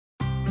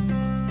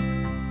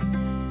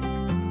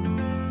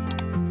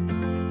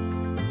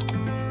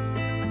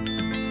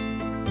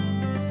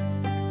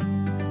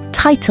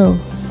Title: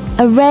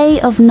 A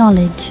Ray of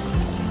Knowledge.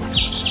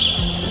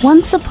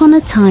 Once upon a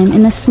time,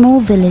 in a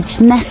small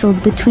village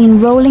nestled between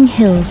rolling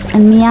hills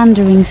and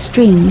meandering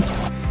streams,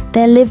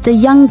 there lived a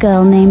young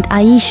girl named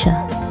Aisha.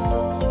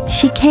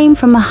 She came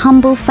from a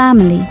humble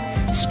family,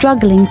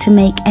 struggling to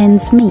make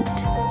ends meet.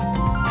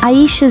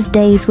 Aisha's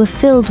days were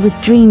filled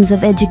with dreams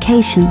of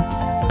education,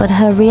 but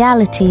her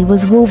reality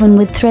was woven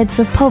with threads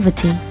of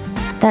poverty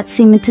that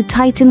seemed to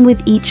tighten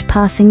with each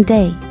passing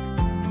day.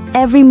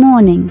 Every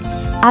morning,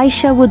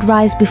 Aisha would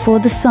rise before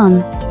the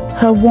sun,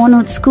 her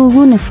worn-out school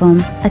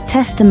uniform a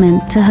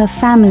testament to her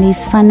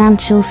family's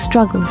financial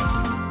struggles.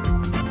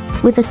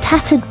 With a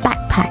tattered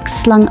backpack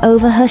slung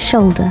over her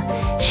shoulder,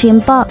 she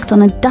embarked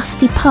on a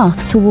dusty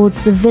path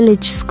towards the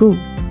village school.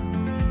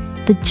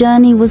 The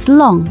journey was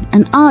long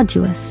and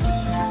arduous,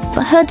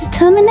 but her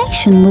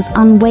determination was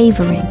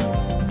unwavering.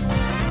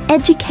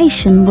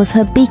 Education was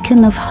her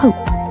beacon of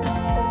hope.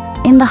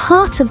 In the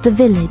heart of the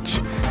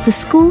village, the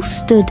school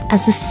stood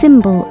as a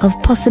symbol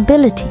of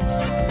possibilities.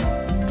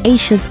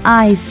 Aisha's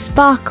eyes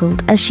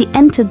sparkled as she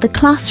entered the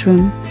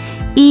classroom,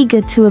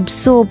 eager to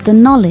absorb the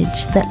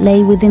knowledge that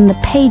lay within the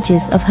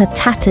pages of her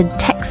tattered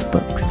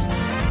textbooks.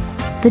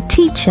 The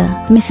teacher,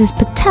 Mrs.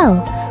 Patel,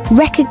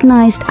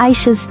 recognized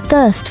Aisha's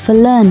thirst for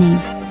learning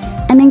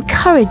and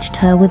encouraged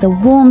her with a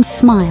warm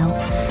smile,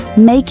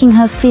 making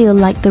her feel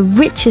like the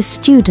richest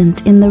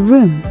student in the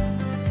room.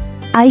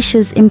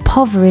 Aisha's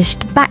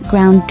impoverished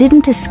background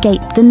didn't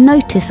escape the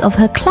notice of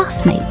her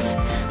classmates,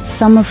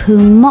 some of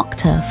whom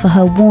mocked her for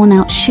her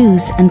worn-out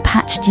shoes and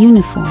patched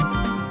uniform.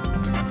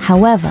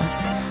 However,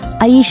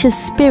 Aisha's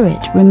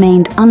spirit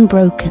remained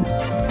unbroken.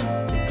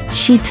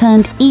 She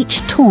turned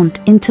each taunt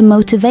into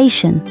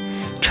motivation,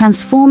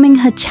 transforming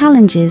her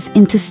challenges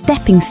into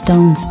stepping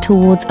stones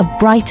towards a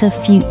brighter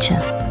future.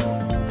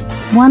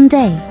 One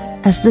day,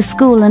 as the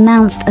school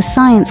announced a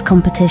science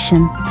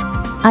competition,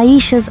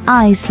 Aisha's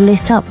eyes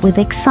lit up with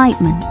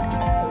excitement.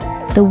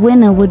 The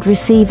winner would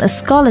receive a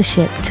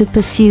scholarship to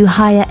pursue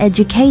higher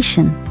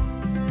education,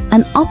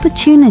 an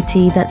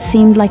opportunity that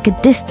seemed like a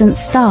distant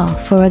star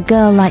for a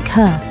girl like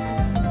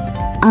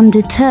her.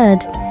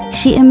 Undeterred,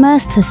 she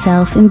immersed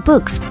herself in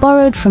books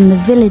borrowed from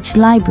the village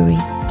library,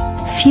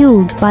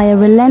 fueled by a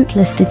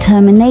relentless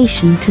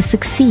determination to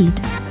succeed.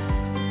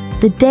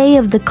 The day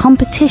of the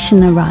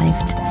competition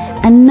arrived,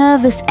 and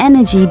nervous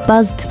energy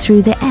buzzed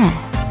through the air.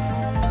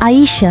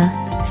 Aisha,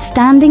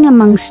 standing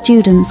among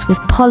students with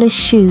polished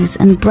shoes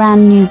and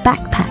brand new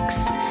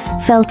backpacks,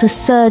 felt a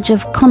surge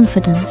of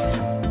confidence.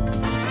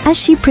 As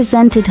she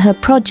presented her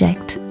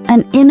project,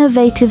 an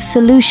innovative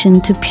solution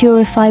to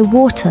purify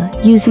water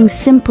using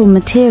simple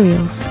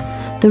materials,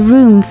 the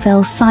room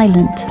fell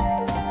silent.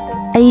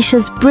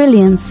 Aisha's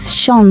brilliance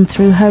shone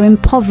through her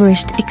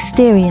impoverished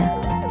exterior,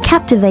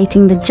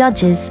 captivating the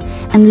judges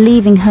and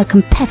leaving her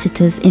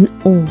competitors in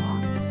awe.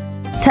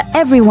 To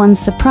everyone's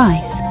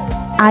surprise,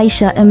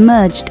 Aisha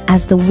emerged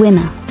as the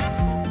winner.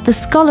 The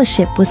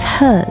scholarship was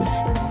hers,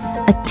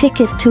 a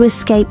ticket to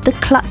escape the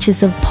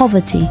clutches of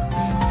poverty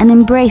and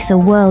embrace a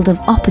world of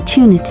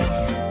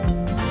opportunities.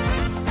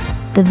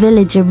 The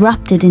village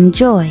erupted in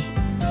joy,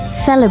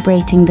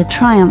 celebrating the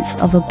triumph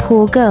of a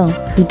poor girl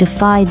who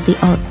defied the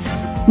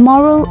odds.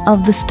 Moral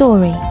of the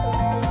story: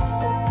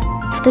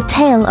 the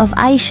tale of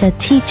Aisha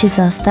teaches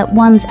us that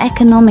one's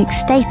economic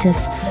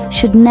status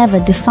should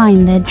never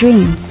define their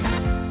dreams.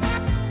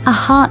 A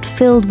heart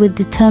filled with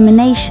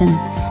determination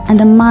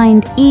and a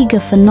mind eager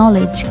for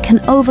knowledge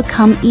can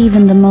overcome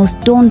even the most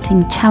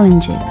daunting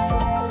challenges.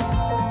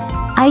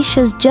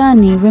 Aisha's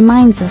journey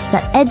reminds us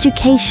that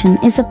education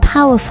is a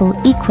powerful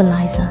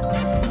equalizer,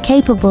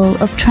 capable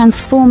of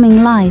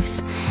transforming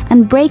lives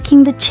and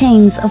breaking the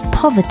chains of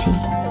poverty.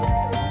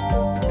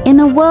 In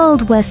a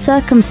world where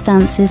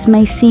circumstances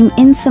may seem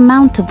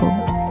insurmountable,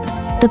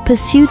 the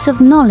pursuit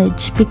of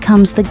knowledge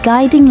becomes the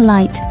guiding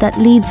light that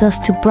leads us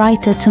to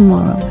brighter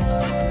tomorrows.